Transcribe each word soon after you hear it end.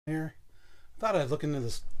Here, I thought I'd look into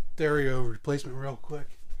the stereo replacement real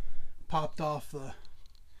quick. Pop off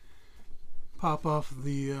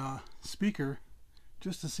the speaker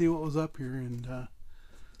just to see what was up here, and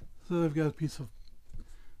so I've got a piece of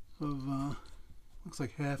looks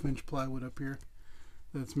like 1/2 inch plywood up here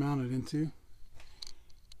that's mounted into.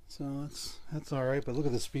 So that's all right. But look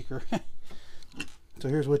at the speaker. So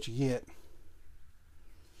here's what you get.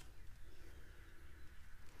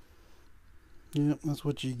 Yep, that's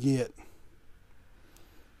what you get.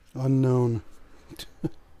 Unknown.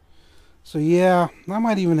 So yeah, I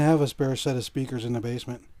might even have a spare set of speakers in the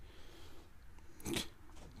basement.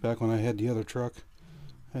 Back when I had the other truck,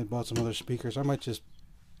 I had bought some other speakers. I might just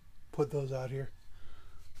put those out here.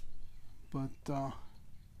 But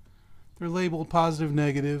they're labeled positive,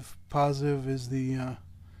 negative. Positive is the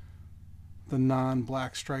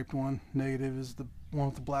non-black striped one. Negative is the one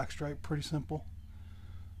with the black stripe. Pretty simple.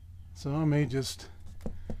 So I may just,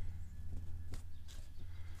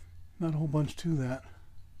 not a whole bunch to that,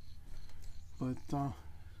 but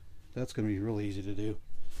that's going to be really easy to do.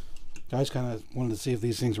 I just kind of wanted to see if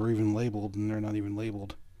these things were even labeled, and they're not even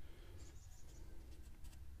labeled.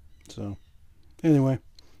 So anyway,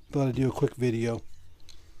 thought I'd do a quick video.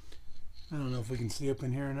 I don't know if we can see up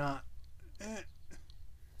in here or not.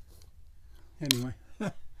 Anyway.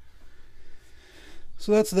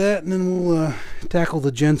 So that's that, and then we'll tackle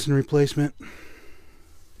the Jensen replacement.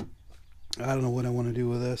 I don't know what I want to do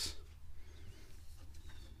with this,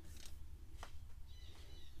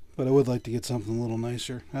 but I would like to get something a little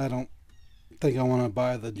nicer. I don't think I want to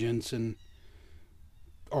buy the Jensen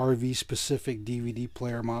RV specific DVD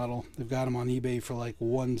player model. They've got them on eBay for like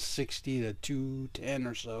 $160 to $210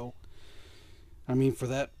 or so. I mean, for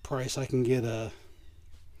that price I can get a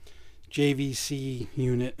JVC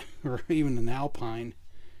unit or even an Alpine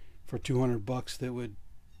for $200 that would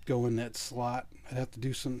go in that slot. I'd have to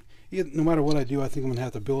do some, no matter what I do, I think I'm gonna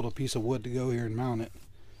have to build a piece of wood to go here and mount it.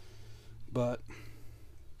 But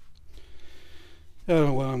I don't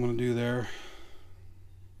know what I'm gonna do there.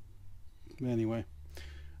 Anyway,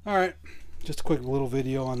 all right, just a quick little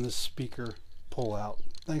video on this speaker pull out.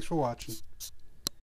 Thanks for watching.